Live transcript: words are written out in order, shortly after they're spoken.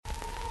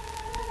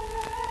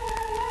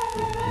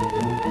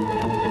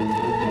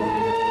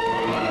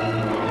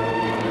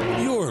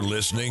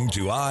listening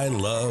to I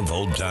Love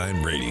Old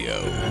Time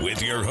Radio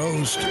with your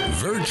host,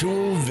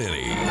 Virtual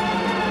Vinny.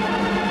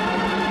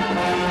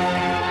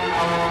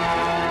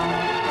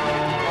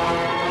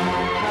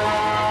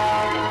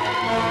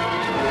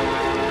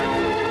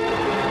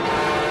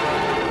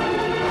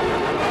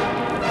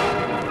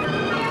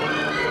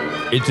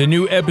 It's a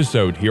new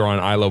episode here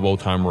on I Love Old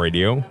Time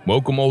Radio.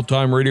 Welcome, Old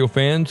Time Radio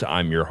fans.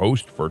 I'm your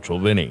host, Virtual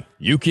Vinny.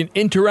 You can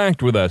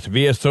interact with us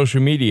via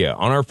social media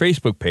on our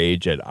Facebook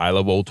page at I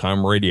Love Old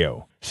Time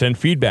Radio. Send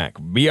feedback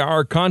via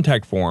our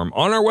contact form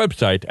on our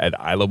website at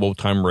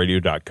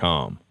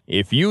iloveoldtimeradio.com.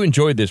 If you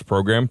enjoyed this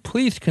program,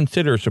 please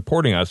consider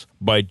supporting us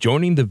by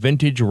joining the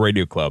Vintage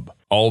Radio Club.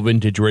 All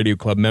Vintage Radio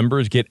Club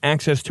members get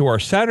access to our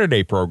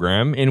Saturday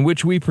program, in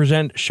which we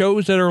present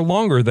shows that are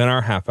longer than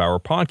our half-hour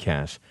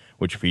podcasts,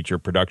 which feature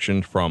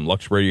productions from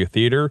Lux Radio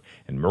Theater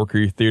and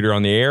Mercury Theater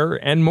on the Air,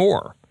 and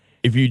more.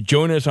 If you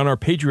join us on our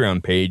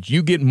Patreon page,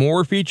 you get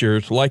more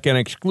features like an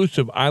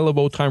exclusive I Love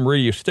Old Time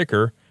Radio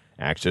sticker,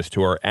 access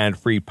to our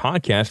ad-free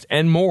podcast,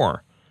 and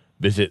more.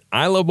 Visit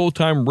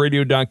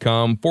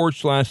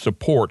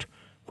iloveoldtimeradio.com/support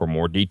for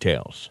more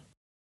details.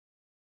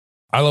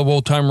 I Love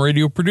Old Time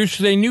Radio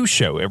produces a new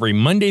show every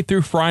Monday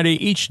through Friday,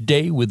 each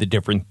day with a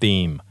different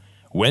theme.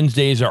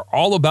 Wednesdays are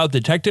all about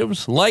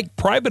detectives, like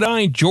Private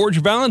Eye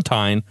George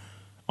Valentine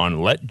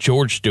on Let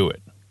George Do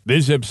It.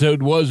 This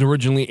episode was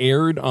originally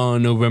aired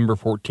on November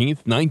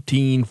 14th,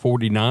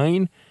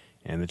 1949,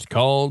 and it's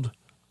called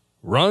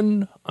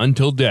Run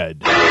Until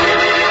Dead.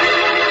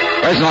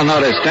 Personal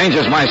notice,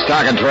 danger's my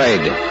stock and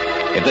trade.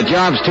 If the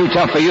job's too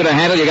tough for you to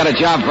handle, you got a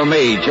job for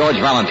me, George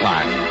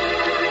Valentine.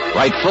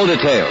 Write full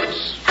details.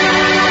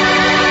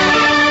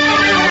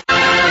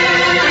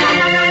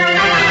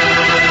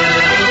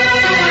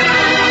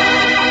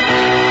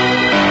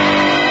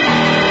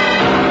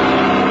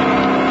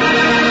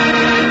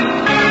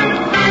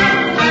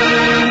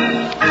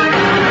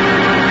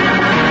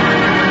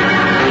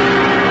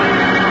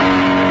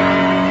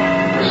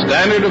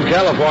 Standard of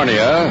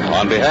California,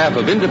 on behalf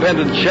of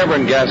independent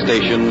Chevron gas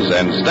stations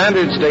and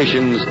standard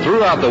stations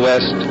throughout the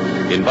West,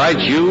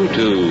 invites you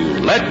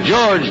to Let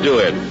George Do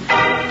It.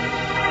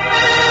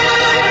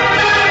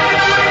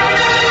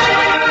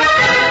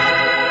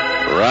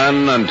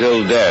 Run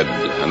Until Dead,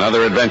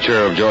 another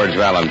adventure of George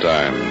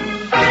Valentine.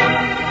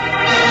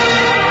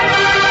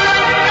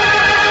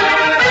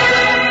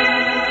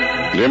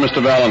 Dear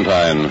Mr.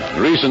 Valentine,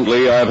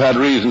 recently I've had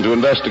reason to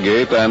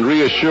investigate and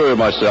reassure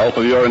myself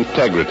of your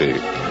integrity.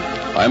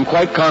 I'm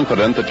quite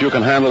confident that you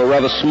can handle a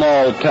rather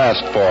small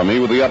task for me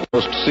with the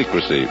utmost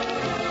secrecy.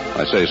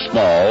 I say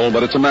small,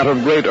 but it's a matter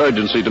of great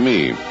urgency to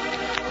me.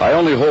 I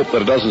only hope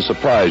that it doesn't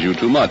surprise you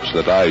too much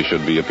that I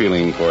should be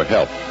appealing for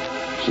help.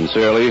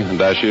 Sincerely,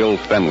 Dashiell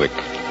Fenwick.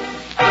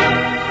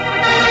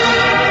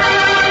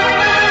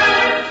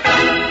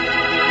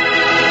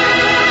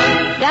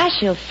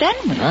 Dashiell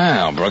Fenwick?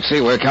 Well, Brooksy,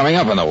 we're coming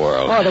up in the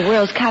world. Oh, the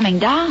world's coming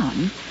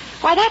down.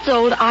 Why, that's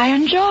old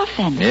Iron Jaw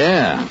Fenwick.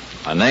 Yeah,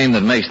 a name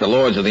that makes the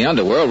lords of the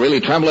underworld really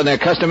tremble in their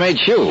custom-made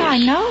shoes. Yeah, I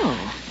know.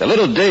 The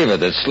little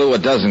David that slew a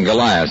dozen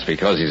Goliaths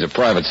because he's a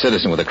private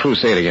citizen with a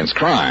crusade against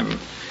crime.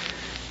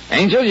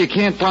 Angel, you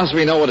can't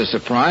possibly know what a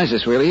surprise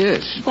this really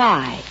is.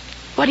 Why?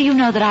 What do you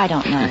know that I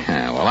don't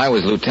know? Well, I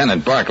was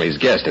Lieutenant Barclay's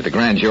guest at the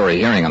grand jury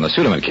hearing on the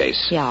Suderman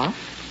case. Yeah?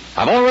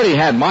 I've already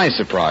had my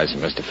surprise,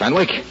 Mr.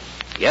 Fenwick,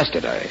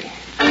 yesterday.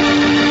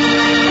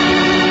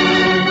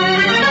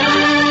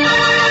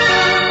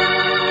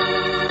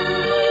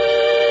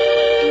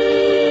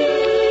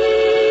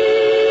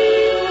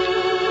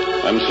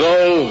 And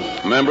so,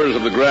 members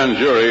of the grand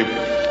jury,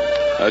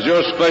 as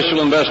your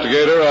special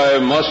investigator, I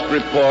must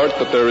report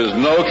that there is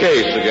no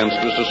case against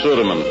Mr.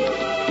 Suderman.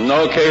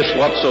 No case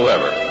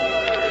whatsoever.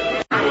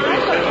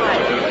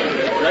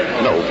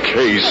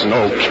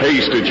 No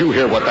case. Did you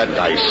hear what that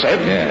guy said?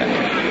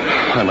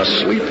 Yeah. I'm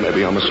asleep,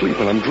 maybe I'm asleep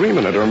and I'm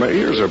dreaming it, or my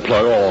ears are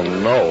plugged. Oh,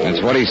 no.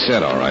 That's what he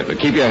said, all right. But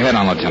keep your head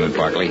on, Lieutenant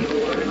Barclay.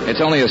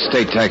 It's only a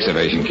state tax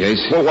evasion case.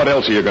 Well, what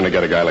else are you going to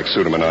get a guy like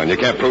Suderman on? You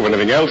can't prove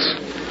anything else?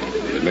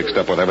 He's mixed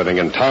up with everything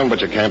in town,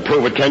 but you can't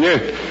prove it, can you?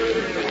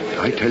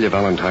 I tell you,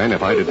 Valentine,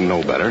 if I didn't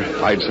know better,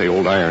 I'd say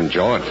old Iron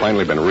Jaw had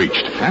finally been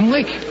reached.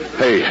 Fenwick?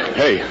 Hey,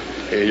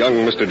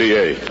 young Mr.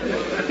 D.A.,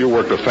 you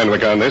worked with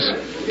Fenwick on this.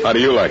 How do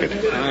you like it?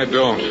 I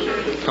don't.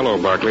 Hello,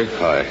 Barclay.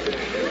 Hi.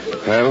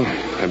 Well,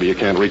 maybe you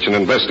can't reach an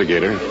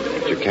investigator,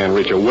 but you can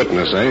reach a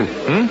witness, eh?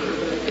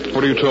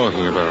 What are you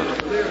talking about?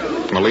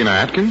 Melina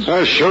Atkins?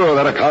 Sure,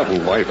 that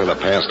accountant wife of the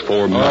past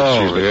 4 months.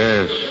 Oh,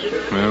 yes.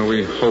 Well,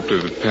 we hoped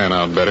it would pan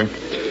out better.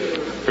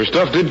 Her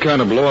stuff did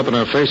kind of blow up in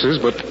our faces,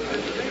 but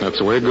that's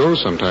the way it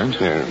goes sometimes.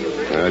 Yeah.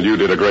 Well, you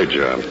did a great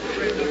job.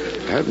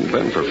 If it hadn't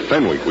been for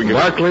Fenwick, we could...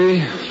 Barclay,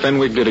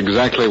 Fenwick did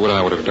exactly what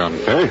I would have done.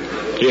 Hey?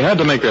 He had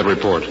to make that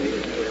report.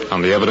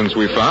 On the evidence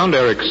we found,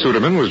 Eric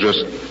Suderman was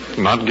just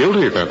not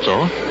guilty, that's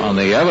all. On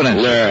the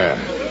evidence? Yeah.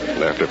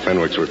 And after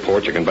Fenwick's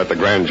report, you can bet the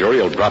grand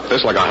jury will drop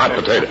this like a hot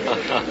potato.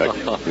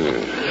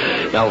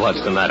 Now,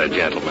 what's the matter,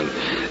 gentlemen?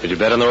 Did you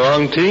bet on the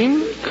wrong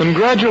team?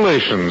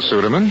 Congratulations,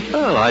 Suderman.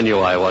 Well, I knew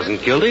I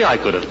wasn't guilty. I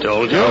could have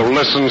told you. Oh,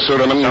 listen,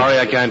 Suderman. Sorry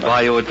I can't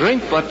buy you a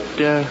drink, but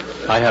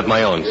I have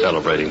my own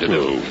celebrating to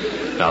do.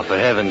 Now, for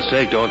heaven's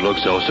sake, don't look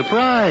so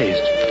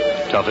surprised.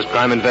 Toughest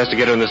crime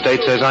investigator in the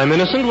state says I'm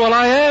innocent. Well,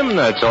 I am,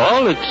 that's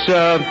all. It's,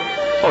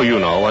 oh, you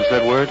know, what's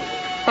that word?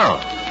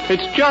 Oh,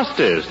 it's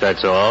justice,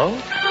 that's all.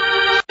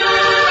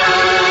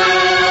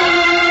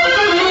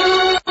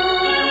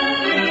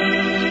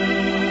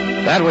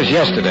 That was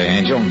yesterday,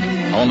 Angel.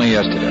 Only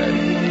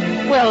yesterday.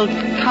 Well,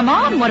 come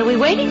on. What are we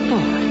waiting for?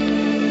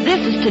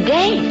 This is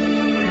today.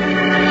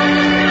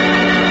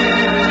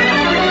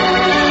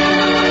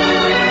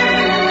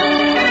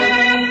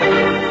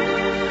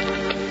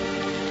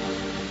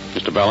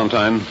 Mr.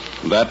 Valentine,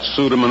 that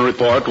Suderman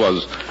report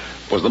was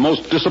the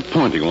most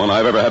disappointing one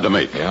I've ever had to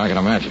make. Yeah, I can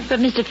imagine. But,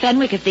 Mr.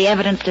 Fenwick, if the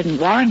evidence didn't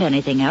warrant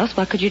anything else,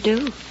 what could you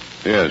do?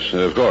 Yes,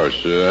 of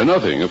course.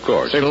 Nothing, of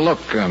course. Say, look,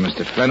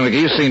 Mr. Fenwick,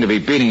 you seem to be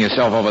beating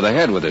yourself over the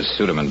head with this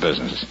Suderman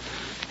business.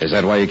 Is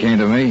that why you came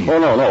to me? Oh,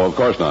 no, of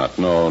course not.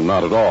 No,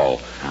 not at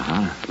all.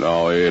 Uh-huh.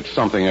 No, it's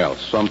something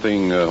else.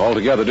 Something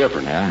altogether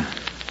different. Yeah?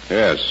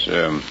 Yes.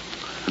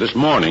 This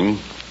morning,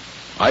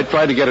 I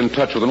tried to get in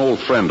touch with an old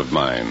friend of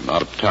mine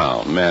out of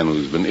town, a man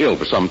who's been ill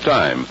for some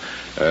time.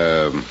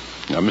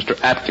 Mr.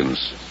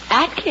 Atkins.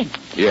 Atkins?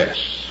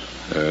 Yes.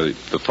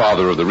 The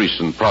father of the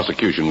recent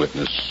prosecution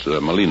witness,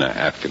 Melina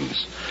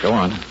Atkins. Go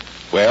on.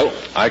 Well,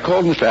 I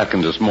called Mr.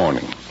 Atkins this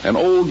morning. An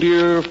old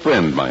dear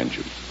friend, mind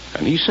you.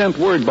 And he sent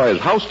word by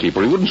his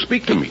housekeeper he wouldn't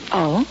speak to me.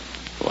 Oh?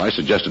 Well, I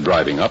suggested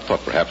driving up.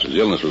 Thought perhaps his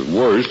illness was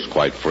worse.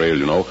 Quite frail,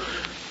 you know.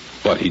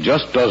 But he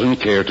just doesn't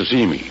care to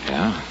see me.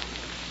 Yeah?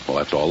 Well,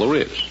 that's all there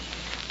is.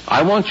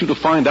 I want you to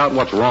find out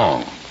what's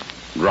wrong.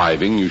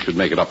 Driving, you should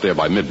make it up there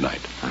by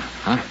midnight.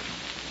 Uh-huh.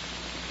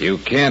 You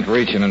can't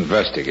reach an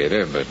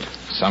investigator, but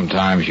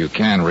sometimes you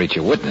can reach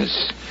a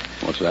witness.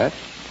 What's that?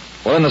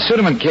 Well, in the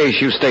Suderman case,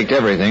 you staked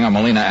everything on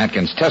Melina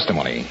Atkins'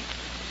 testimony.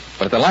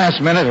 But at the last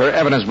minute, her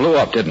evidence blew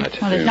up, didn't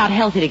it? Well, it's not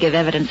healthy to give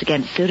evidence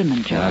against Suderman,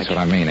 George. Yeah, that's what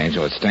I mean,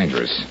 Angel. It's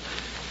dangerous.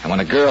 And when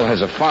a girl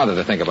has a father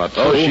to think about,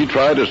 too... Oh, she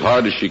tried as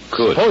hard as she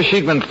could. Suppose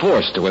she'd been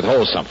forced to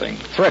withhold something.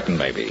 Threatened,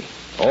 maybe.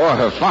 Or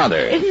her father.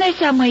 Isn't there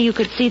some way you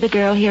could see the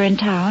girl here in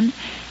town?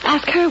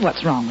 Ask her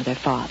what's wrong with her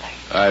father.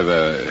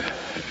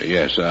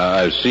 Yes,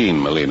 I've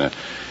seen Melina.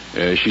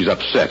 She's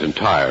upset and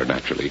tired,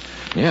 naturally.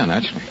 Yeah,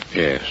 naturally.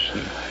 Yes.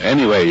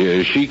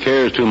 Anyway, she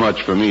cares too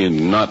much for me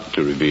not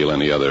to reveal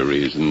any other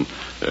reason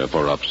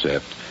for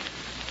upset.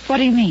 What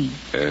do you mean?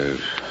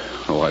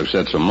 I've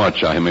said so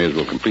much, I may as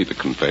well complete the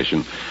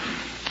confession.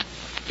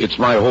 It's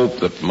my hope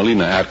that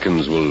Melina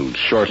Atkins will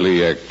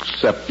shortly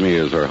accept me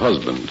as her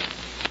husband.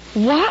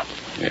 What?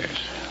 Yes.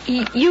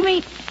 You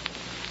mean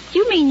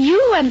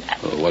you and...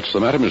 What's the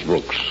matter, Miss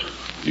Brooks?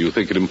 Do you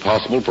think it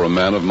impossible for a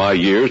man of my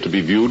years to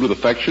be viewed with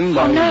affection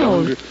by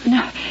No,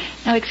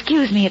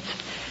 excuse me.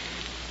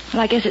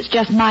 Well, I guess it's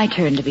just my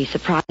turn to be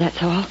surprised,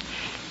 that's all.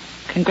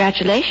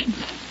 Congratulations.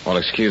 Well,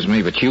 excuse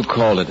me, but you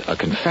called it a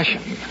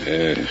confession.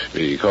 Yes,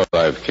 because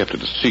I've kept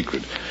it a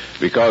secret.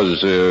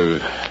 Because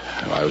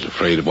I was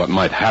afraid of what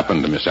might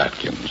happen to Miss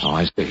Atkins. Oh,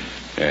 I see.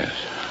 Yes.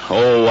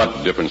 Oh,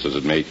 what difference does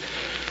it make?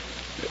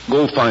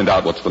 Go find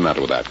out what's the matter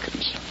with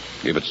Atkins.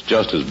 If it's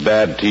just his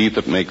bad teeth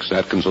that makes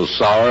Atkins so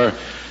sour,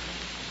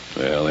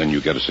 well, then you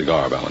get a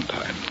cigar,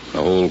 Valentine.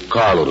 A whole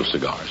carload of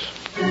cigars.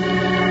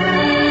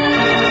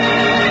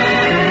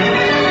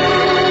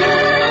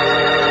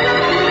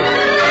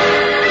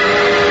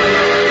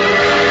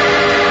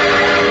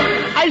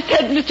 I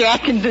said Mr.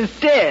 Atkins is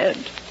dead.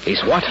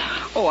 He's what?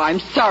 Oh, I'm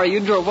sorry you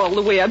drove all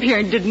the way up here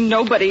and didn't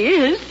know, but he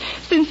is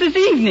since this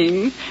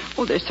evening.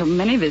 Oh, there's so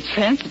many of his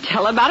friends to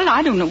tell about it.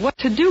 I don't know what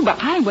to do,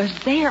 but I was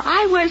there,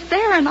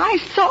 and I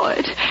saw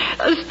it.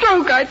 A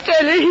stroke, I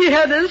tell you, he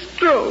had a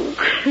stroke.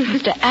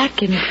 Mr.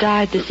 Atkins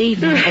died this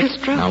evening of a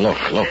stroke. Now,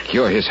 look,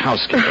 you're his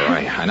housekeeper.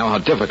 I know how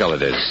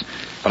difficult it is.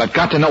 But I've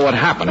got to know what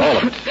happened, all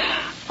of it.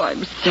 Oh,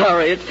 I'm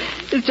sorry.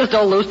 It's just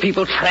all those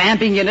people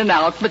tramping in and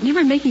out, but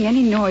never making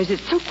any noise.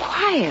 It's so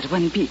quiet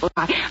when people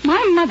die.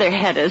 My mother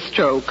had a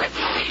stroke.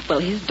 Well,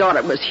 his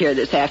daughter was here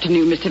this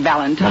afternoon, Mr.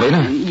 Valentine.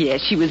 Melina?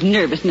 Yes, she was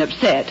nervous and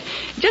upset.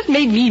 It just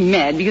made me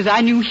mad because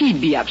I knew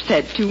he'd be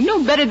upset, too.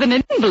 No better than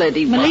an invalid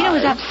he was. Melina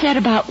was upset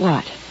about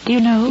what? Do you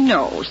know?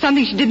 No,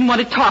 something she didn't want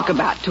to talk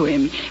about to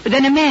him. But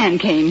then a man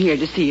came here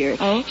to see her.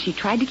 Oh? She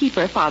tried to keep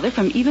her father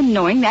from even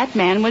knowing that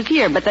man was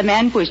here, but the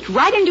man pushed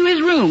right into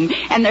his room,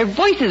 and their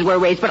voices were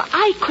raised, but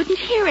I couldn't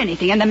hear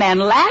anything, and the man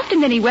laughed,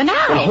 and then he went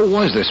out. Well, who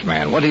was this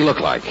man? What did he look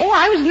like? Oh,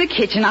 I was in the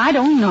kitchen. I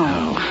don't know.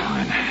 Oh,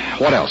 fine.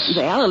 What else?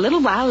 Well, a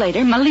little while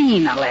later,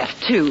 Melina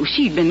left, too.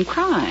 She'd been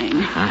crying.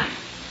 Huh?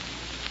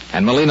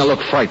 And Melina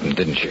looked frightened,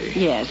 didn't she?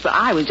 Yes, but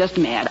I was just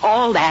mad.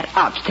 All that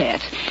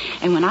upset.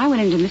 And when I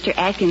went into Mr.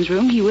 Atkins'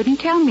 room, he wouldn't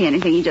tell me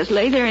anything. He just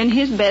lay there in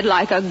his bed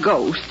like a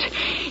ghost.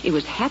 It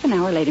was half an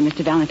hour later,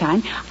 Mr.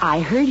 Valentine. I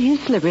heard his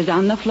slippers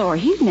on the floor.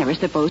 He's never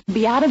supposed to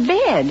be out of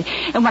bed.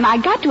 And when I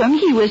got to him,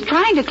 he was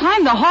trying to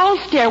climb the hall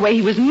stairway.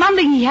 He was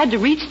mumbling he had to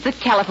reach the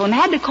telephone,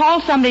 had to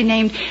call somebody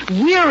named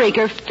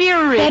Fearraker.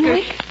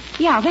 Fenwick?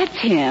 Yeah, that's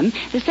him.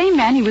 The same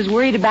man he was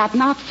worried about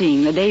not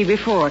seeing the day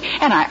before.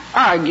 And I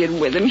argued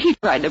with him. He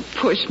tried to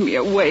push me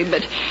away,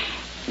 but...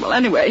 Well,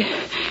 anyway,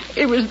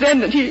 it was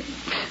then that he...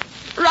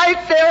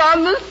 Right there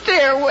on the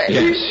stairway.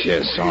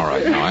 Yes, all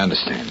right. Now, I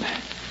understand.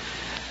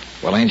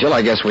 Well, Angel,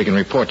 I guess we can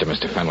report to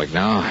Mr. Fenwick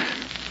now.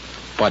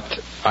 But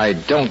I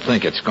don't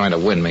think it's going to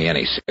win me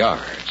any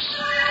cigars.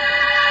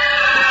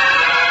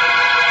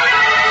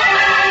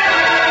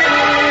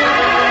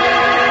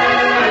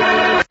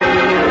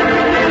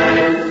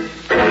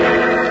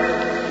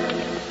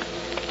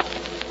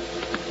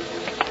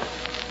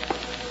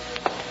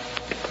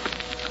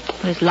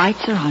 Well, his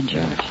lights are on,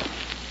 George.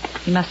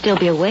 He must still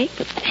be awake,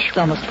 but it's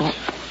almost full.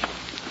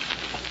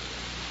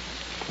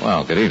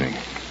 Well, good evening.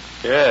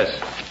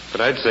 Yes, but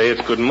I'd say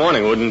it's good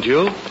morning, wouldn't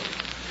you?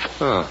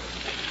 Oh,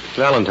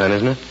 Valentine,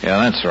 isn't it? Yeah,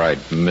 that's right,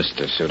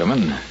 Mr.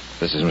 Suderman.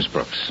 This is Miss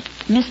Brooks.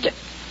 Mr.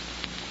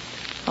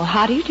 Oh,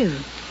 how do you do?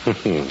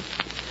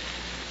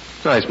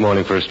 Nice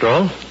morning for a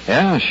stroll.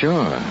 Yeah,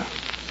 sure.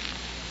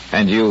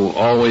 And you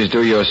always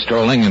do your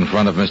strolling in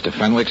front of Mr.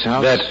 Fenwick's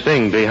house? That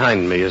thing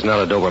behind me is not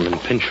a Doberman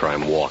Pinscher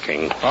I'm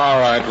walking. All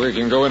right, we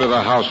can go into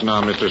the house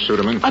now, Mr.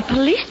 Suderman. A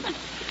policeman?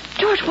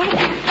 George, what?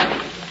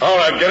 All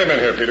right, get him in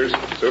here, Peters.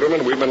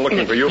 Suderman, we've been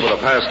looking for you for the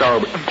past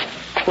hour.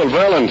 Well,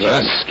 Valentine...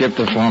 Let's skip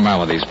the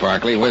formalities,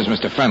 Barkley. Where's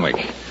Mr. Fenwick?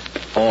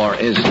 Or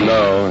is he...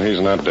 No, he's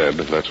not dead,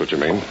 if that's what you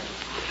mean.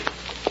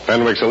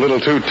 Fenwick's a little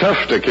too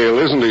tough to kill,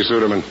 isn't he,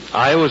 Suderman?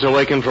 I was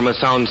awakened from a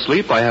sound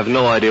sleep. I have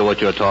no idea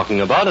what you're talking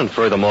about, and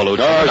furthermore,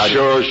 Lieutenant...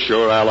 Oh,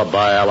 sure.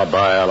 Alibi.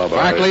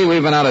 Barkley,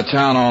 we've been out of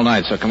town all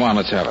night, so come on,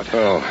 let's have it.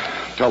 Oh,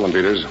 tell them,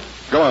 Peters.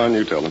 Go on,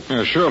 you tell them.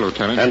 Yeah, sure,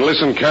 Lieutenant. And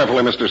listen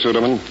carefully, Mr.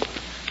 Suderman.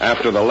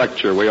 After the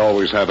lecture, we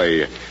always have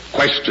a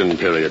question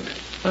period.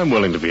 I'm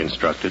willing to be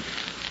instructed.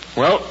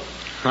 Well,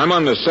 I'm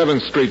on the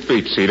 7th Street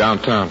beat, see,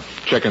 downtown.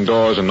 Checking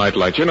doors and night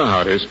lights. You know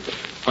how it is.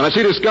 When I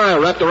see this guy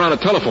wrapped around a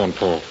telephone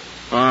pole.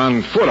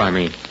 On foot, I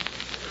mean.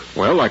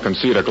 Well, I can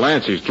see at a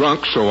glance he's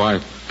drunk, so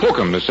I poke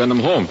him to send him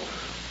home.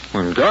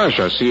 And gosh,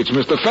 I see it's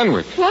Mr.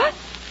 Fenwick. What?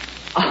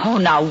 Oh,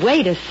 now,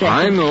 wait a second.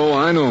 I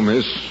know,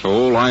 miss.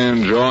 Old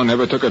Iron Jaw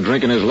never took a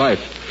drink in his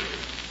life.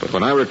 But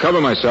when I recover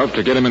myself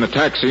to get him in a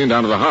taxi and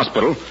down to the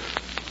hospital,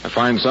 I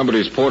find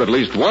somebody's poured at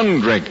least one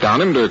drink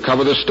down him to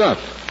cover the stuff.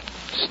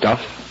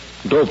 Stuff?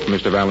 Dope,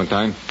 Mr.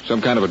 Valentine.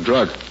 Some kind of a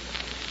drug.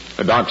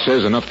 The doc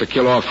says enough to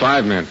kill off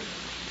 5 men.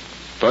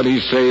 But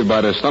he's saved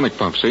by the stomach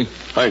pump, see?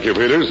 Thank you,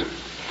 Peters.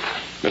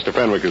 Mr.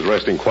 Fenwick is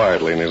resting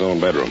quietly in his own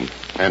bedroom.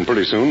 And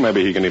pretty soon,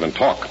 maybe he can even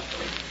talk.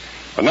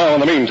 But now, in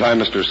the meantime,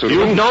 Mr.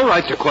 Suderman... You've no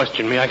right to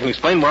question me. I can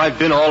explain where I've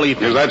been all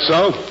evening. Is that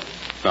so?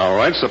 All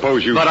right,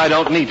 suppose you... But I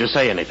don't need to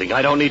say anything.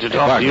 I don't need to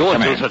talk to you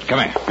until... Come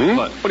here.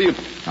 What do you...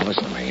 Now,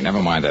 listen to me.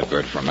 Never mind that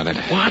bird for a minute.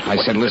 What? I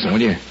said, listen,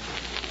 will you?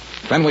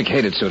 Fenwick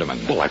hated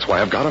Suderman. Well, that's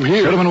why I've got him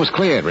here. Suderman was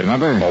cleared,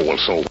 remember? Oh, well,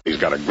 so he's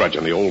got a grudge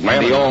on the old man.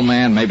 And the old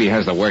man maybe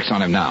has the works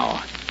on him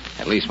now.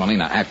 At least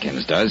Melina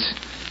Atkins does.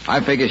 I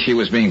figure she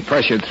was being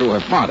pressured through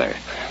her father.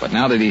 But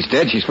now that he's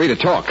dead, she's free to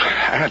talk.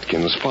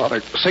 Atkins'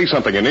 father. Say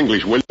something in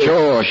English, will you?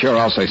 Sure,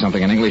 I'll say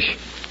something in English.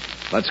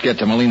 Let's get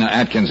to Melina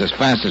Atkins as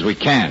fast as we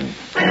can.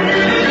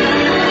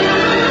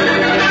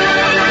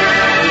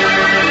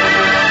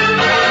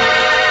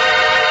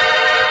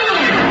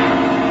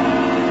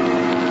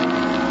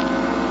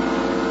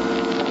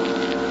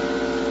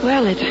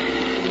 Well,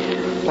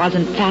 it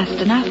wasn't fast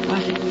enough,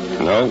 was it?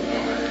 No.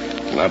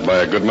 Not by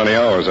a good many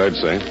hours, I'd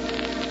say.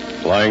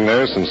 Lying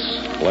there since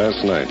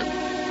last night.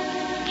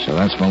 So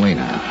that's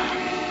Melina.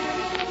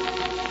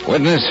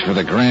 Witness for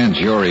the grand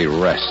jury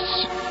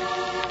rests.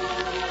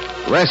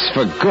 Rests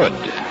for good.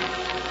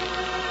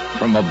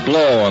 From a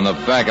blow on the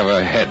back of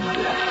her head.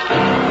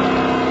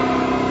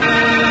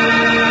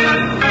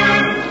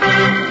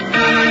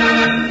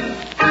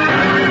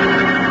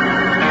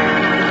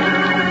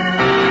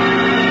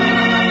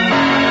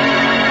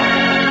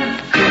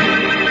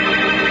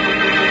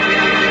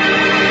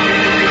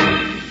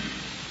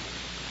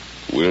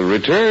 We'll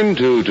return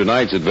to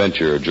tonight's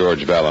adventure of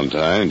George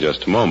Valentine in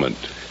just a moment.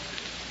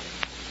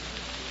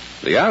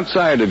 The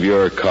outside of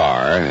your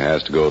car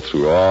has to go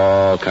through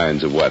all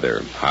kinds of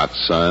weather. Hot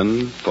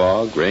sun,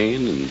 fog,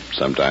 rain, and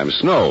sometimes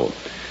snow.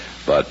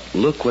 But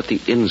look what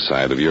the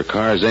inside of your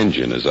car's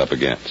engine is up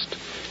against.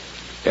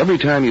 Every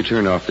time you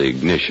turn off the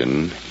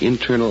ignition,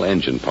 internal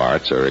engine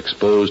parts are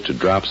exposed to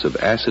drops of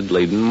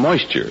acid-laden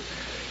moisture,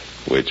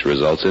 which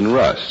results in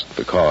rust,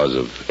 the cause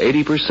of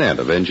 80%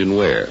 of engine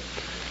wear.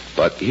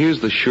 But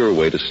here's the sure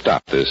way to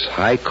stop this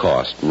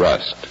high-cost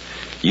rust.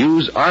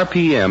 Use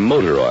RPM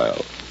motor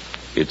oil.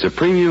 It's a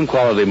premium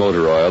quality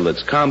motor oil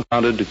that's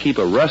compounded to keep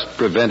a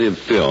rust-preventive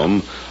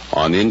film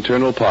on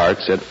internal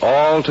parts at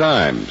all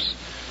times.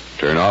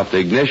 Turn off the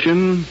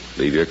ignition,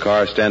 leave your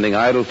car standing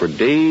idle for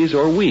days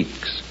or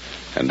weeks,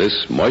 and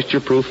this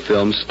moisture-proof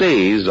film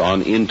stays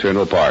on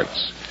internal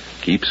parts,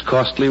 keeps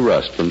costly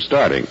rust from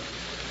starting.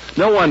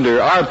 No wonder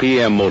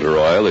RPM motor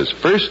oil is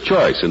first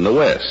choice in the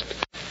West.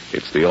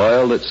 It's the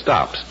oil that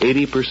stops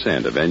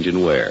 80% of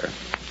engine wear.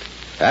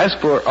 Ask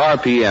for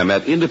RPM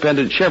at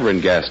independent Chevron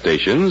gas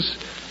stations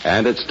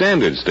and at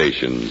standard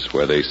stations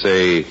where they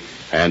say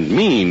and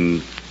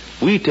mean,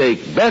 we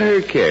take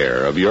better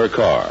care of your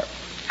car.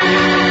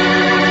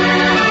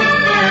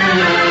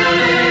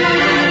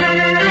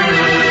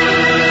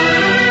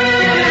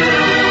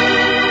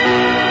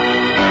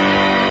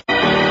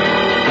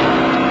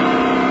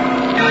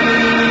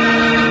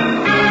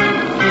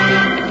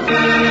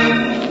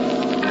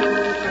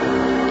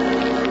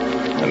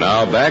 And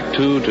now back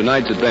to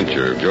tonight's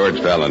adventure of George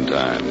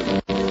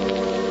Valentine.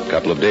 A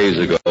couple of days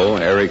ago,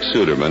 Eric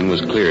Suderman was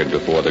cleared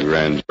before the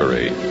grand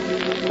jury.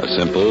 A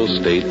simple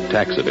state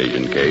tax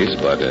evasion case,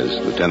 but as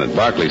Lieutenant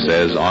Barkley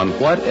says, on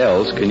what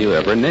else can you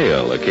ever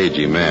nail a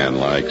cagey man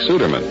like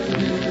Suderman?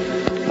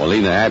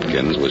 Molina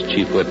Atkins was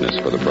chief witness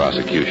for the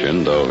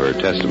prosecution, though her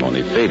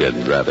testimony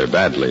faded rather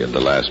badly at the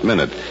last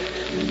minute.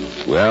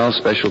 Well,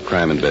 Special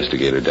Crime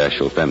Investigator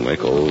Dashiell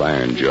Fenwick, old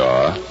Iron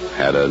Jaw,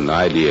 had an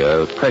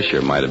idea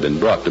pressure might have been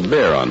brought to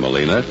bear on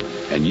Molina,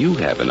 and you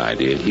have an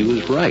idea he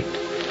was right.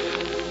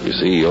 You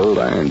see, old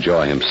Iron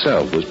Jaw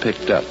himself was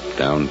picked up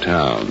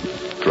downtown,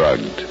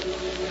 drugged,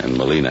 and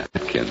Molina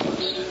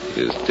Atkins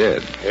is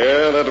dead.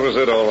 Yeah, that was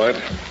it, all right.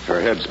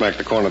 Her head smacked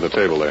the corner of the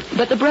table there.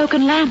 But the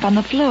broken lamp on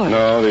the floor.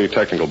 No, the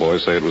technical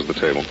boys say it was the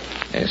table.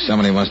 Yeah,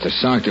 somebody must have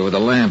socked her with a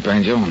lamp,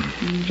 Angel.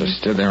 Mm-hmm. Just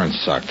stood there and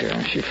socked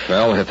her. She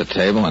fell, hit the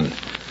table, and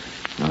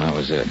well, that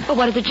was it. Well,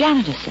 what did the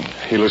janitor say?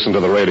 He listened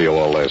to the radio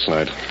all last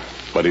night.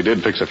 But he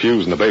did fix a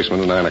fuse in the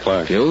basement at 9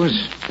 o'clock.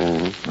 Fuse?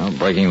 Mm-hmm. Well,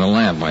 breaking the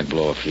lamp might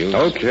blow a fuse.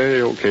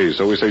 Okay.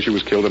 So we say she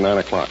was killed at 9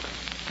 o'clock.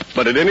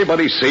 But did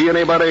anybody see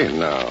anybody?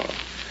 No.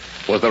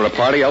 Was there a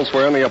party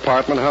elsewhere in the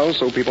apartment house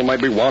so people might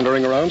be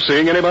wandering around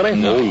seeing anybody?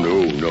 No.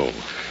 Oh, no.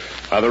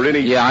 Are there any...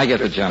 Yeah, I get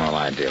the general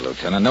idea,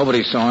 Lieutenant.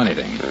 Nobody saw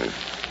anything.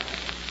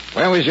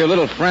 Where was your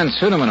little friend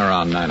Suderman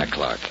around 9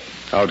 o'clock?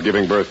 Out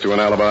giving birth to an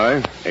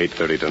alibi,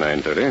 8:30 to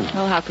 9:30.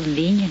 Oh, how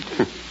convenient.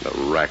 The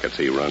rackets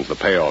he runs, the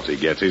payoffs he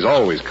gets, he's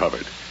always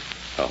covered.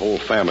 A whole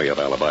family of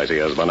alibis he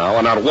has by now,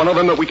 and not one of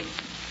them that we...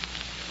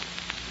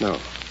 No,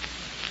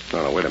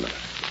 wait a minute.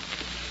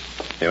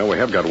 You know, we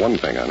have got one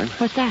thing on him.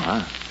 What's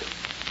that?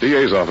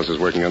 DA's office is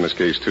working on this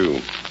case, too.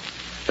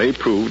 They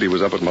proved he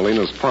was up at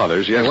Molina's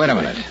father's yesterday. Hey, wait a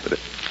minute.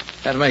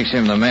 That makes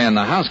him the man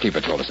the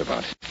housekeeper told us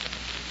about.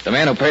 The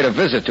man who paid a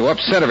visit to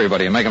upset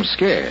everybody and make them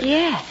scared.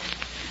 Yes.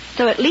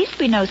 So at least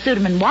we know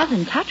Suderman was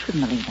in touch with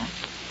Molina.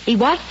 He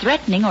was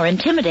threatening or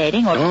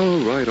intimidating or... All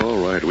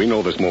right. We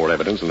know there's more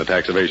evidence in the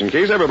tax evasion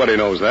case. Everybody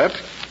knows that.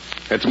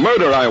 It's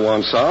murder I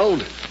want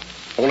solved.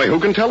 Only who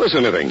can tell us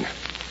anything?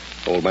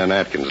 Old man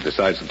Atkins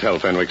decides to tell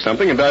Fenwick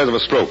something and dies of a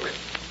stroke.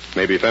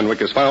 Maybe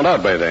Fenwick is found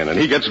out by then, and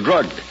he gets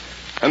drugged.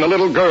 And the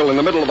little girl in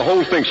the middle of the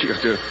whole thing,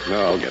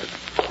 No, I'll get it.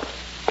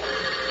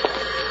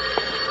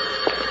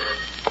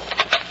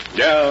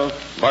 Yeah,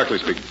 Barkley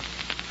speaking.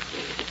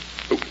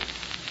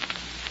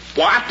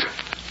 What?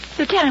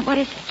 Lieutenant, what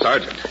is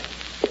it?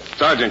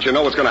 Sergeant, you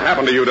know what's going to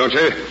happen to you, don't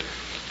you?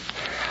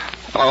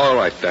 All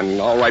right, then.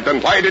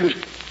 Why didn't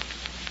you...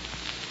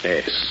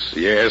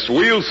 Yes,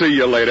 we'll see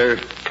you later.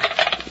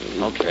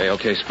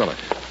 Okay, spell it.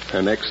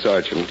 An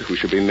ex-sergeant, who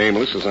should be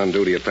nameless, is on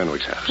duty at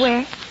Fenwick's house.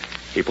 Where?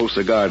 He posts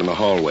a guard in the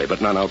hallway,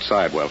 but none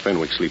outside while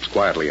Fenwick sleeps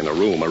quietly in a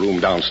room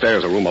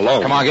downstairs, a room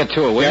alone. Come on, get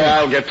to it, will you? Yeah,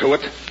 I'll get to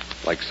it.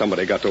 Like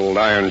somebody got to old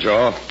Iron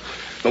Jaw.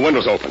 The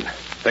window's open.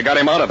 They got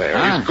him out of there.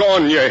 Huh? He's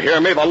gone, you hear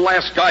me? The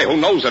last guy who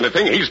knows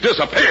anything, he's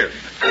disappeared.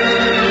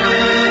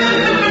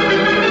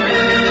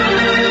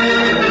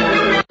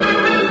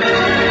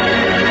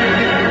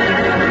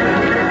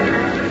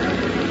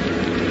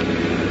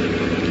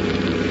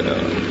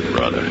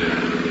 Brother.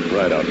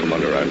 Right out from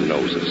under our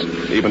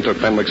noses. Even took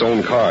Fenwick's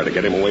own car to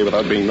get him away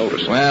without being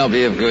noticed. Well,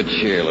 be of good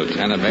cheer,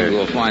 Lieutenant. Maybe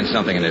we'll find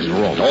something in his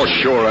room. Oh,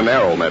 sure, an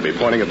arrow maybe,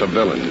 pointing at the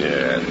villain,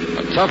 yeah.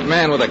 A tough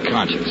man with a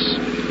conscience.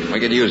 We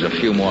could use a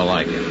few more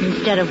like him.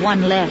 Instead of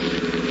one less.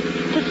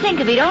 To think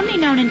if he'd only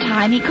known in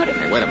time, he could have...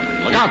 Hey, wait a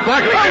minute. Look out,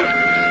 Barkley! Oh!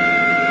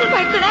 It's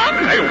like an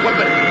ambulance. Hey, what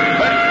the...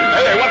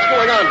 Hey, what's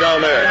going on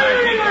down there?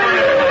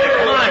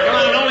 Come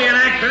on, only an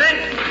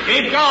accident.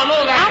 Keep going,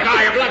 move that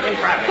car, you're blocking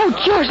traffic. Oh,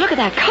 George, look at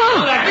that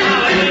car.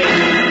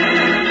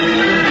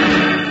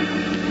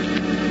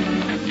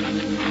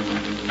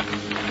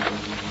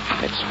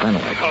 It's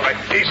Fenwick. All right,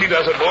 easy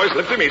does it, boys.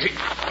 Lift him easy.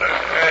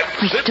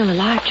 He's still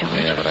alive, George.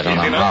 Yeah, but I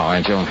don't know how,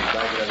 Angel.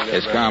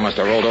 His car must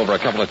have rolled over a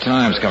couple of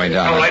times coming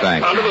down All that right,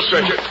 bank. onto the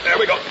stretcher. There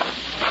we go.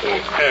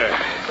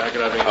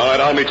 All right,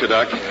 I'll meet you,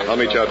 Doc. I'll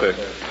meet you out there.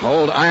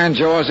 Old Iron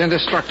Jaw's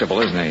indestructible,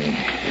 isn't he?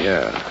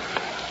 Yeah.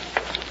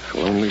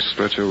 Lonely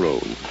stretch of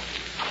road.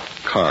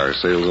 Car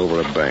sails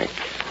over a bank.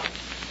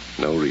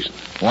 No reason.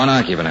 One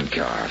occupant in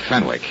car,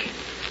 Fenwick.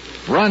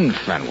 Run,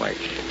 Fenwick.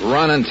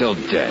 Run until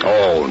dead.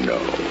 Oh, no.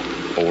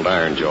 Old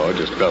Iron Jaw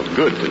just felt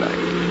good tonight.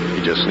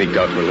 He just sneaked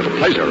out for a little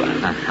pleasure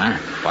run.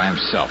 Uh-huh. By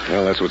himself.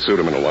 Well, that's what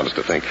Suderman will want us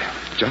to think.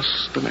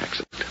 Just an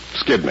accident.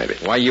 Skid, maybe.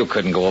 Why, you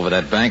couldn't go over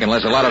that bank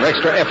unless a lot of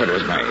extra effort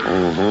was made.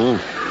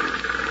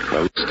 Mm-hmm.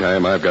 Well, this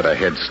time I've got a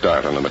head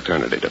start on the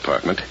maternity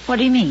department. What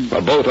do you mean?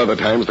 Well, both other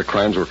times the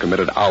crimes were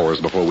committed hours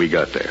before we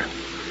got there.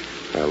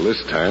 Well,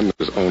 this time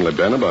there's only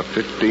been about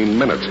 15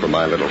 minutes for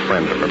my little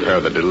friend to prepare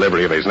the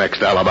delivery of his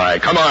next alibi.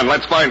 Come on,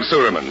 let's find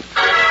Suderman.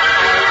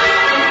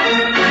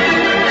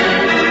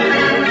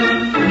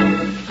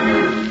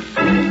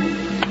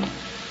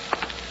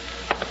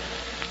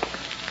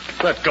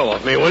 Let go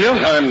of me, will you?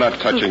 I'm not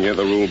touching you.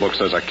 The rule book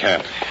says I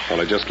can't.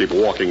 Only just keep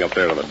walking up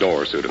there to the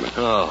door, Suderman.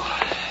 Oh.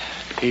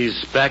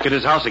 He's back at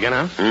his house again,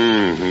 huh?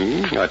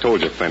 Mm-hmm. I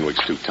told you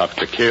Fenwick's too tough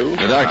to kill.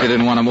 The doctor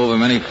didn't want to move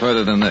him any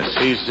further than this.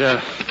 He's,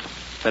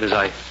 that is,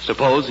 I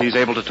suppose he's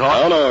able to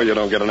talk? Oh, no, you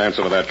don't get an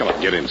answer to that. Come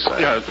on, get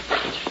inside.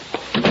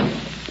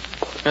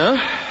 Huh?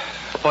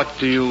 What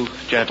do you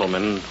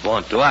gentlemen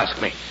want to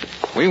ask me?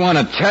 We want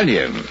to tell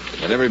you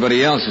that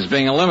everybody else is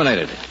being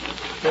eliminated.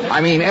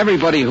 I mean,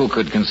 everybody who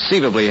could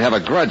conceivably have a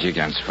grudge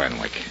against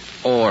Fenwick.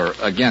 Or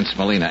against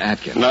Melina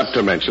Atkins. Not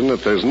to mention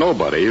that there's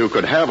nobody who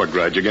could have a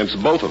grudge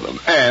against both of them,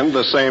 and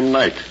the same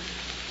night.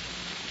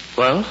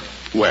 Well?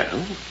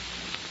 Well,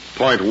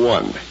 point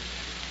one.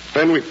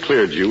 Fenwick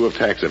cleared you of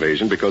tax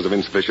evasion because of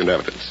insufficient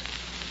evidence.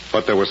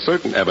 But there was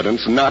certain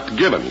evidence not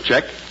given.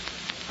 Check?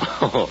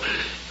 Oh,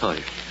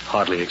 you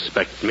hardly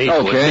expect me to...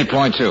 Okay,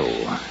 point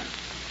two.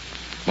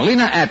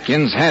 Melina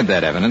Atkins had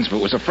that evidence,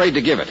 but was afraid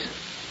to give it.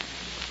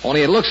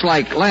 Only it looks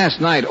like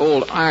last night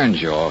old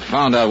Ironjaw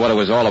found out what it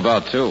was all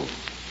about, too.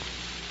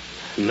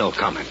 No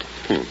comment.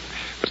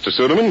 Mr.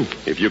 Suderman,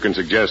 if you can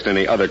suggest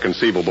any other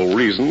conceivable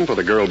reason for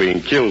the girl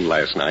being killed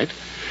last night,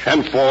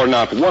 and for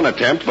not one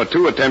attempt, but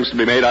two attempts to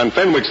be made on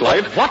Fenwick's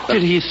life... What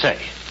did he say?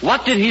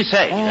 What did he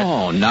say?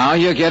 Oh, now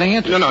you're getting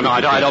it? No,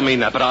 I don't mean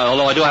that, but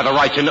although I do have a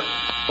right to know...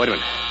 Wait a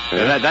minute.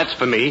 Yeah? That's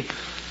for me.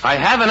 I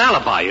have an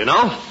alibi, you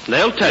know.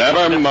 They'll tell you.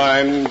 Never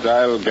mind.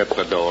 I'll get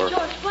the door.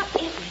 George, what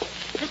is it?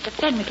 Mr.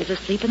 Fenwick is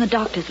asleep and the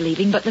doctor's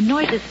leaving, but the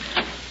noise is...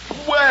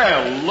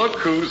 Well, look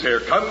who's here.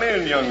 Come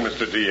in, young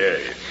Mr.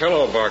 D.A.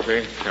 Hello,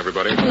 Barkley,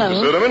 everybody. Hello.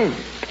 Mr. Suderman,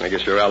 I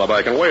guess your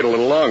alibi can wait a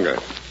little longer.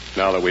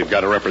 Now that we've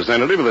got a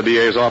representative of the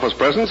D.A.'s office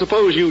present,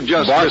 suppose you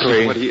just... Barkley.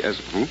 listen to what he has...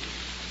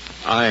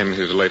 I'm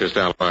his latest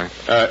alibi.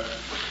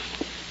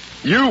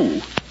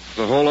 You?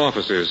 The whole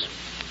office is.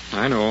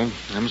 I know.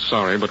 I'm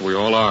sorry, but we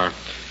all are.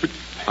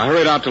 I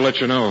hurried out to let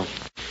you know.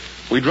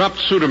 We dropped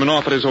Suderman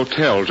off at his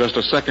hotel just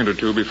a second or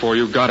two before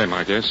you got him,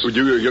 I guess.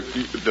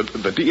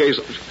 The DA's...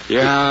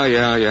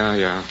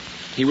 Yeah.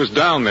 He was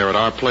down there at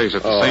our place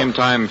at the same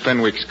time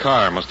Fenwick's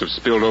car must have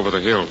spilled over the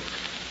hill.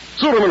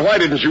 Suderman, why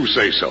didn't you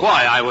say so?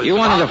 Why, I was... You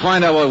wanted to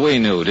find out what we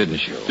knew,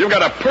 didn't you? You've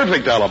got a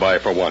perfect alibi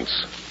for once.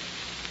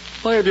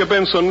 Why have you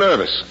been so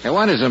nervous? Now,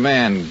 what does a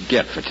man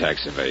get for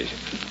tax evasion?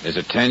 Is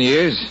it 10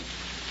 years?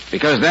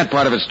 Because that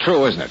part of it's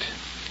true, isn't it?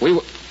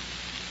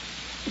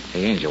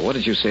 Hey, Angel, what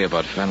did you say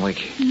about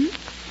Fenwick?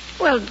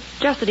 Well,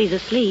 just that he's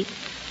asleep.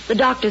 The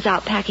doctor's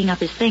out packing up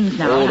his things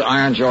now. Old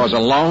Ironjaw's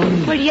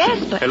alone? Well,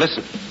 yes, but... Hey,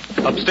 listen.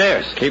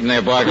 Upstairs. Keep him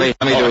there, Barkley.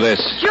 Let me do this.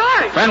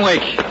 George!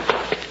 Fenwick!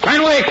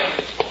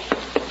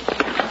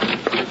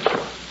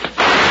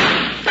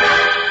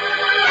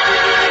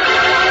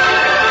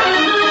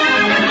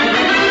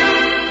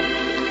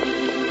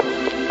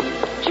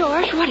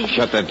 George, what is it?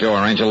 Shut that door,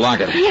 Angel. Lock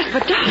it. Yes,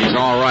 but Doctor... He's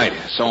all right.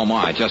 So am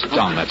I. Just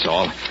dumb, that's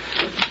all.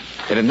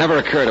 It had never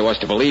occurred to us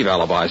to believe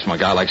alibis from a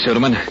guy like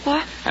Suderman.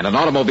 What? And an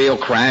automobile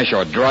crash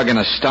or drug in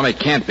the stomach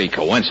can't be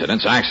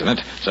coincidence, accident,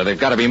 so they've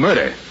got to be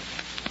murder.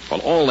 Well,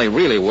 all they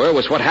really were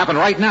was what happened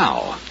right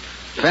now.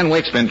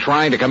 Fenwick's been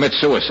trying to commit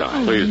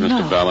suicide. Please,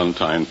 Mr.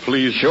 Valentine,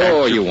 please.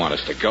 Sure, you want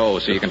us to go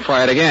so you can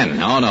try it again.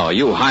 No,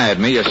 you hired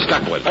me. You're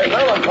stuck with me.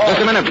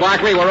 Just a minute,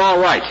 Barkley. We're all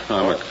right.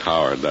 I'm a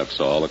coward, that's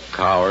all. A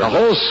coward. The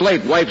whole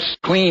slate wipes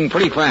clean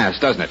pretty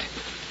fast, doesn't it?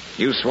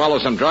 You swallow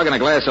some drug and a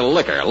glass of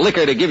liquor.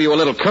 Liquor to give you a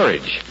little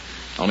courage.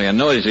 Only a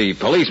noisy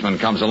policeman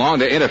comes along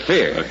to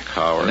interfere. A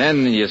coward.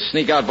 And then you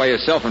sneak out by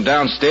yourself from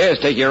downstairs,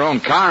 take your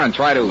own car, and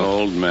try to... An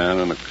old man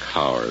and a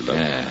coward.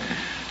 Yeah.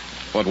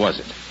 What was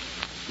it?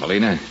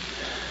 Melina?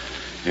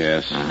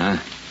 Yes. Uh-huh.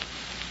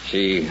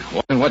 She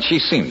wasn't what she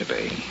seemed to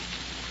be.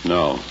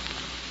 No.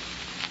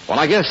 Well,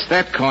 I guess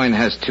that coin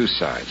has two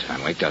sides,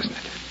 Fenwick, doesn't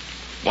it?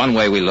 One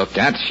way we looked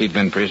at, she'd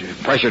been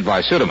pressured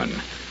by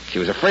Suderman. She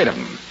was afraid of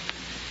him.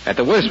 At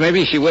the worst,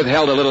 maybe she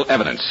withheld a little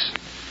evidence.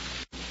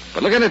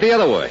 But look at it the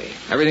other way.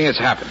 Everything that's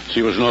happened.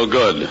 She was no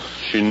good.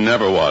 She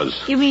never was.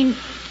 You mean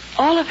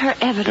all of her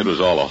evidence? It was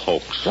all a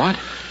hoax. What?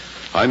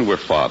 I knew her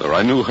father.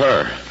 I knew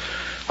her.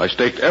 I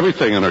staked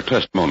everything in her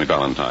testimony,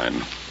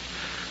 Valentine.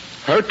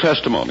 Her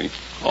testimony,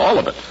 all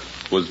of it,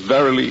 was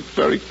very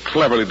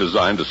cleverly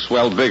designed to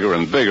swell bigger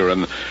and bigger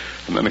and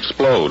then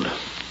explode.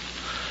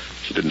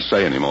 She didn't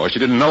say anymore. She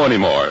didn't know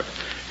anymore.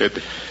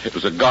 It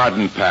was a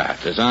garden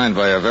path. Designed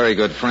by a very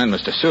good friend,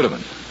 Mr.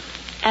 Suderman.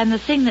 And the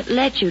thing that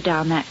led you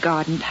down that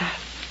garden path.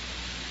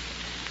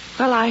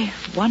 Well, I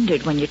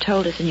wondered when you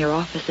told us in your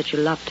office that you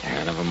loved her.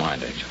 Yeah, never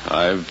mind, Angel.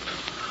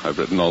 I've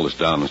written all this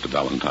down, Mr.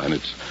 Valentine.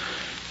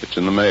 It's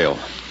in the mail.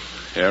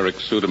 Eric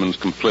Suderman's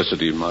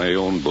complicity, my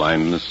own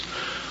blindness.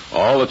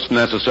 All that's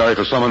necessary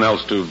for someone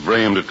else to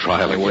bring him to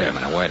trial again.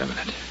 Wait a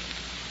minute.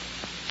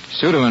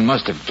 Suderman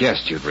must have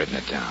guessed you'd written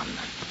it down.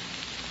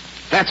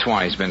 That's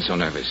why he's been so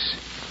nervous.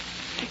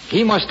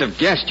 He must have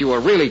guessed you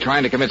were really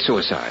trying to commit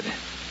suicide.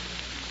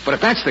 But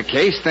if that's the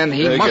case, then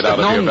he must get have out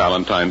of known... here,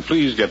 Valentine.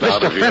 Please get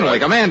out of Mr. here.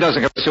 Fenwick, a man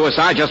doesn't commit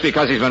suicide just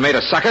because he's been made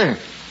a sucker.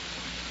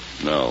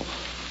 No.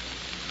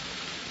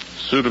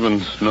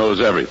 Suderman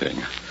knows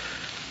everything.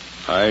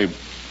 I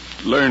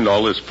learned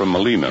all this from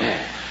Molina.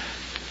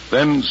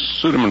 Then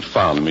Suderman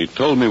found me,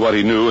 told me what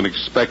he knew, and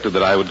expected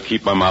that I would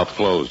keep my mouth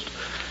closed.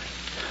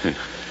 It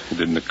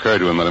didn't occur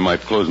to him that I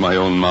might close my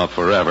own mouth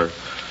forever.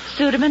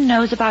 Suderman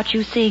knows about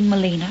you seeing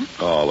Molina?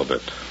 All of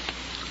it.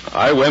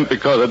 I went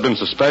because I'd been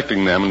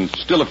suspecting them and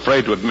still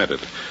afraid to admit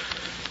it.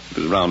 It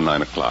was around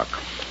 9 o'clock.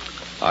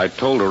 I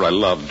told her I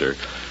loved her.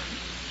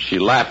 She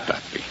laughed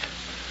at me.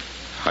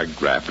 I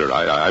grabbed her.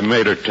 I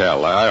made her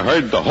tell. I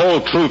heard the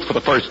whole truth for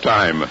the first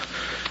time.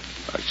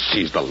 I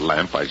seized the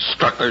lamp. I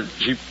struck her.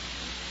 She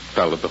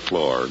fell to the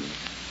floor.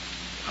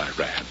 I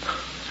ran.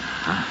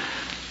 Uh-huh.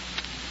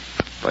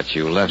 But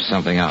you left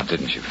something out,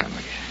 didn't you,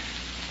 Fenwick?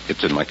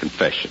 It's in my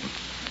confession.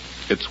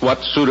 It's what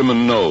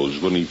Suderman knows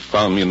when he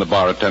found me in the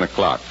bar at 10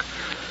 o'clock.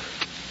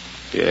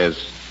 Yes,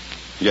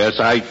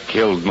 I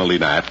killed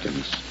Molina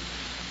Atkins.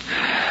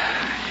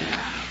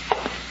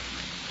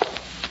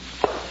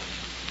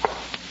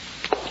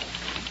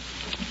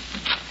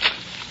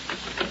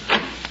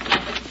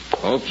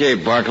 Okay,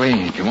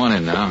 Barkley, come on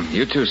in now.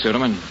 You too,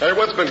 Suderman. Hey,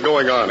 what's been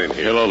going on in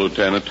here? Hello,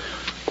 Lieutenant.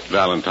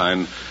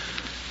 Valentine.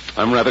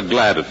 I'm rather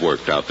glad it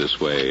worked out this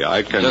way.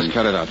 I can... Just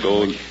cut it out,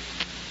 Fenwick.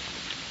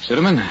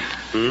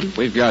 Suderman,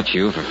 we've got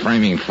you for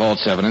framing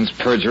false evidence,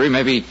 perjury,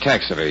 maybe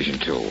tax evasion,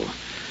 too.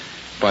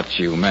 But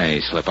you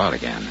may slip out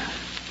again.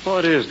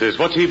 What is this?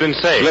 What's he been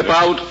saying? Slip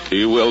out?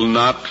 He will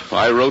not.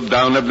 I wrote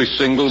down every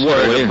single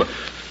word.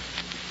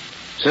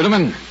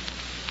 Suderman,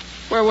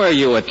 where were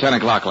you at 10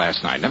 o'clock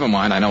last night? Never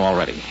mind, I know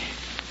already.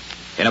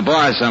 In a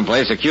bar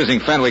someplace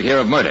accusing Fenwick here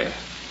of murder.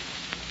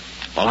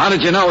 Well, how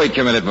did you know he'd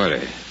committed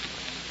murder?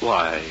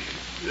 Why,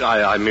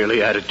 I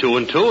merely added 2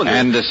 and 2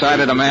 and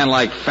decided a man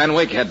like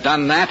Fenwick had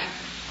done that?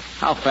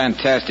 How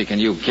fantastic can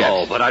you get?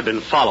 Oh, but I've been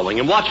following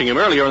him, watching him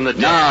earlier in the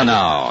day.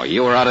 No.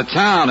 You were out of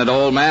town at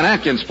old man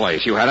Atkins'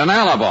 place. You had an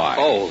alibi.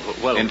 Oh,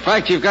 well... In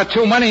fact, you've got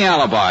too many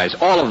alibis,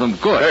 all of them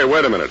good. Hey,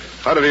 wait a minute.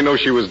 How did he know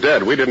she was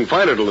dead? We didn't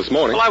find her till this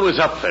morning. Well, I was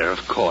up there,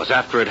 of course.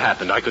 After it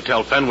happened, I could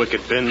tell Fenwick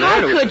had been there.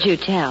 How could you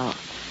tell?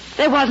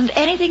 There wasn't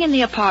anything in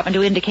the apartment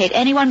to indicate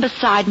anyone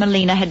beside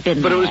Molina had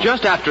been there. But it was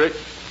just after it...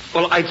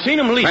 Well, I'd seen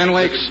him leave.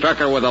 Fenwick struck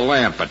her with a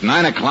lamp at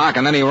 9 o'clock,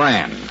 and then he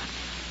ran.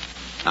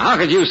 Now, how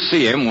could you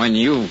see him when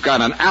you've got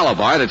an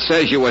alibi that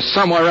says you were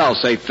somewhere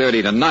else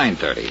 8:30 to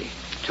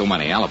 9:30? Too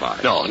many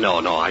alibis. No.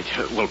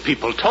 Well,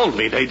 people told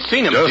me they'd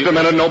seen him. Just a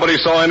minute. Nobody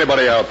saw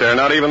anybody out there,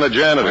 not even the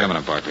janitor. Wait a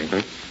minute, Barkley.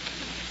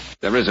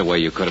 There is a way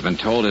you could have been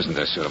told, isn't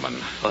there, Suderman?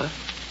 What?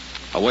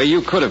 A way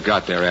you could have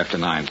got there after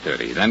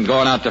 9:30, then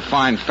gone out to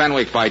find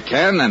Fenwick by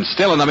 10, and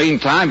still in the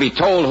meantime be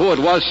told who it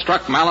was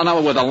struck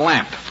Malinow with a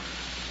lamp.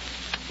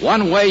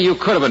 One way you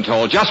could have been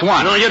told, just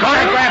one. No, you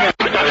don't grab him.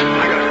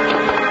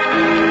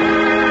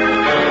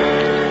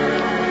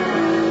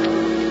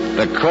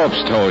 The corpse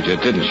told you,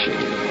 didn't she?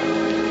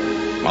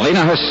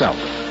 Molina herself.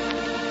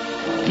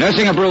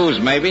 Nursing a bruise,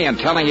 maybe, and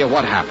telling you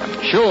what happened.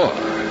 Sure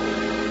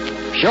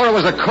it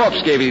was the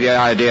corpse gave you the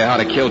idea how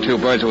to kill 2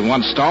 birds with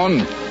 1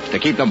 stone, to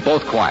keep them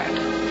both quiet.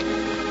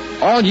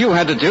 All you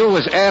had to do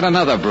was add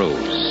another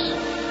bruise.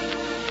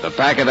 The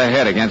back of the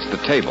head against the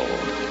table.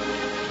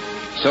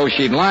 So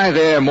she'd lie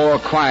there more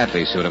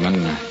quietly,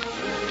 Suderman,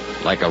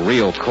 like a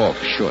real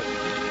corpse should.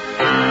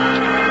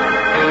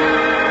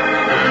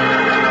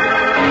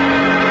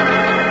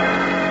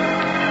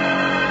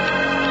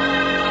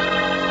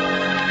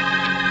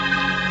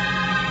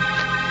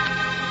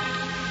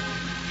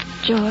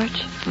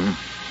 George,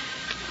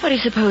 what do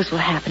you suppose will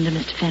happen to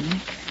Mr.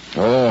 Fenwick?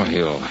 Oh,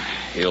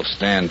 he'll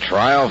stand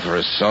trial for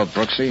assault,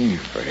 Brooksy,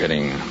 for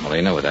hitting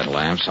Molina with that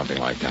lamp, something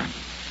like that.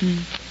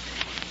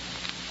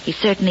 He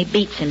certainly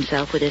beats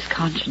himself with his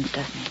conscience,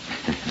 doesn't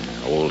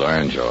he? Old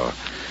Ironjaw.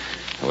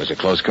 It was a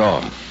close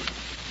call.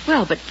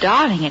 Well, but,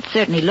 darling, it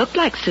certainly looked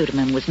like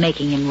Suderman was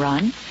making him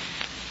run.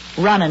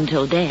 Run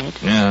until dead.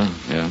 Yeah.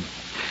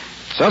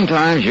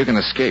 Sometimes you can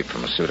escape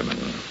from a Suderman.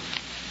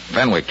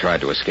 Fenwick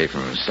tried to escape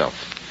from himself.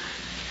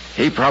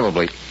 He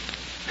probably...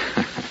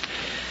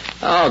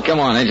 Oh, come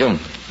on, Angel.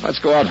 Let's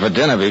go out for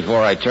dinner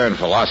before I turn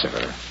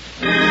philosopher.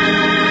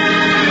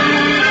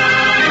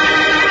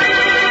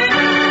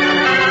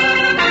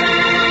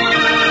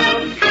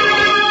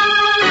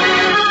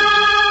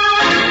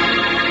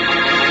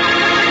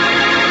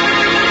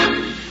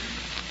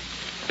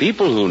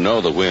 People who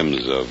know the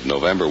whims of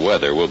November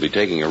weather will be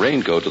taking a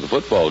raincoat to the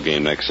football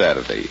game next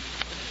Saturday.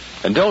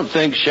 And don't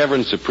think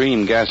Chevron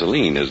Supreme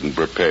gasoline isn't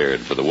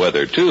prepared for the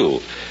weather,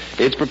 too.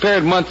 It's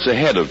prepared months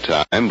ahead of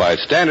time by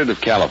Standard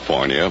of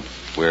California,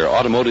 where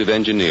automotive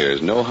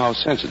engineers know how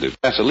sensitive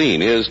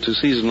gasoline is to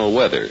seasonal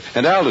weather,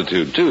 and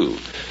altitude, too.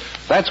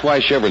 That's why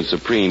Chevron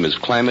Supreme is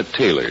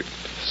climate-tailored,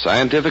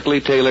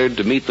 scientifically tailored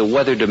to meet the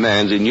weather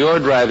demands in your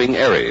driving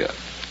area.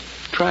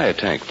 Try a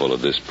tank full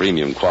of this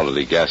premium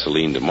quality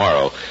gasoline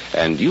tomorrow,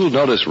 and you'll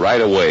notice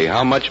right away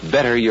how much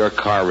better your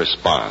car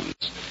responds.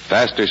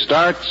 Faster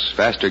starts,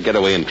 faster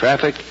getaway in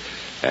traffic,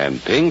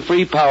 and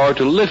ping-free power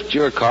to lift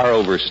your car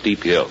over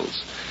steep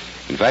hills.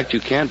 In fact,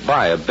 you can't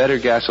buy a better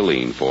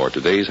gasoline for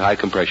today's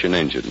high-compression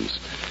engines.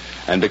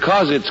 And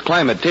because it's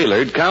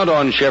climate-tailored, count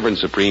on Chevron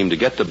Supreme to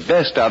get the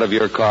best out of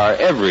your car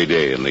every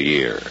day in the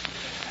year.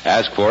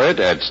 Ask for it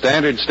at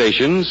standard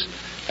stations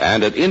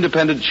and at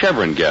independent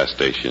Chevron gas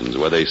stations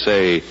where they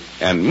say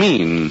and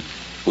mean,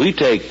 we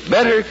take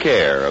better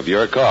care of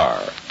your car.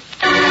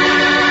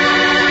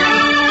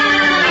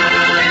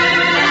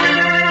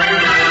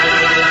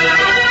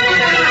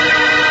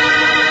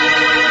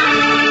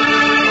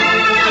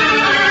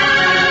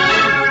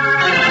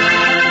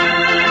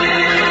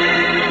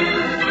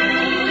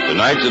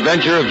 Tonight's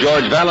adventure of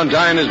George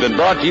Valentine has been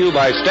brought to you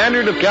by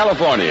Standard of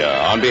California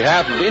on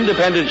behalf of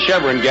independent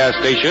Chevron gas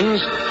stations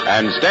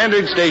and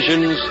standard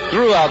stations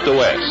throughout the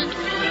West.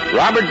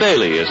 Robert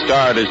Bailey is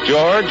starred as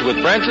George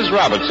with Francis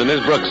Robertson as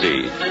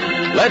Brooksy.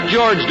 Let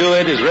George Do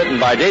It is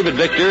written by David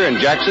Victor and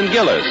Jackson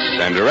Gillis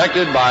and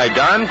directed by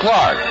Don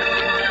Clark.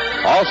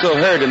 Also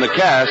heard in the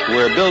cast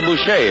were Bill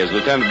Boucher as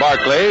Lieutenant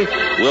Barclay,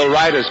 Will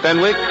Wright as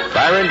Fenwick,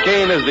 Byron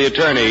Kane as the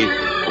attorney,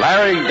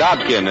 Larry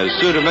Godkin as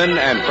Suderman,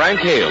 and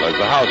Frank Hale as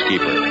the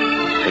housekeeper.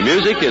 The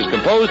music is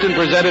composed and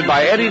presented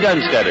by Eddie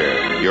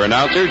Dunstetter, your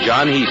announcer,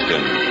 John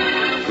Heaston.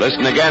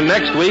 Listen again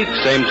next week,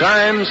 same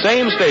time,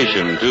 same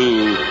station,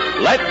 to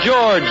Let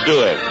George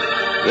Do It.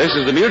 This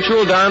is the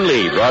Mutual Don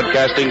Lee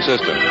Broadcasting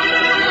System.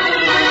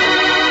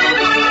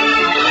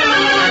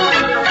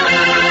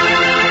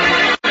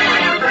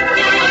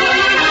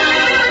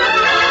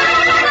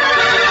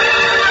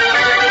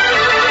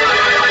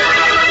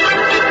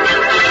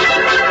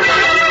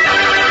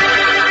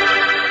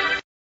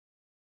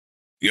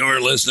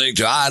 You're listening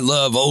to I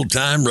Love Old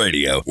Time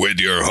Radio with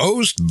your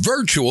host,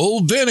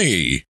 Virtual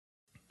Vinny.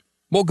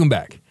 Welcome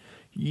back.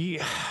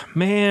 Yeah,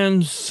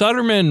 man,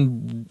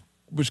 Suderman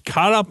was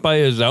caught up by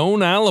his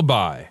own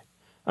alibi.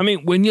 I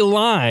mean, when you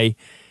lie,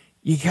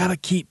 you got to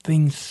keep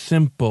things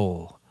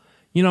simple.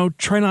 You know,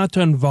 try not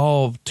to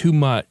involve too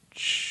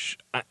much.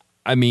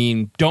 I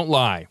mean, don't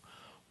lie.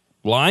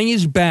 Lying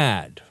is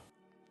bad.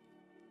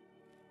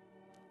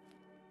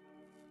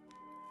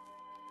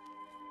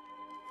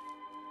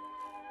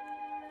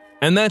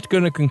 And that's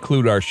going to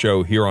conclude our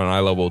show here on I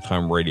Love Old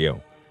Time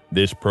Radio.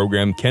 This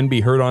program can be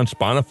heard on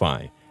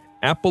Spotify,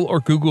 Apple or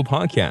Google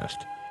Podcast.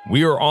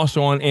 We are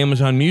also on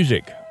Amazon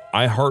Music,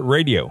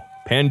 iHeartRadio,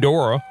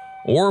 Pandora,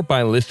 or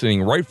by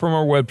listening right from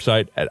our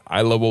website at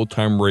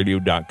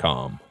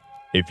iloveoldtimeradio.com.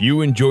 If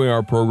you enjoy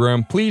our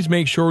program, please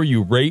make sure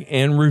you rate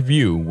and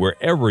review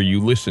wherever you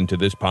listen to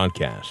this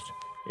podcast.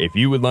 If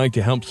you would like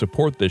to help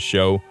support this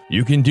show,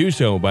 you can do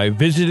so by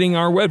visiting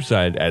our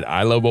website at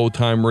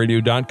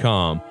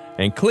iloveoldtimeradio.com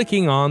and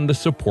clicking on the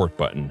support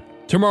button.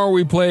 Tomorrow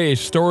we play a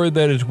story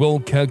that is well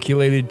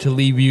calculated to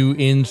leave you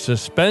in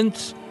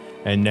suspense.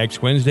 And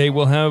next Wednesday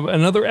we'll have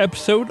another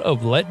episode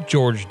of Let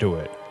George Do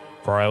It.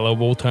 For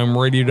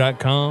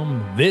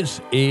iloveoldtimeradio.com, this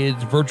is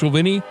Virtual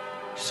Vinny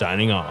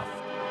signing off.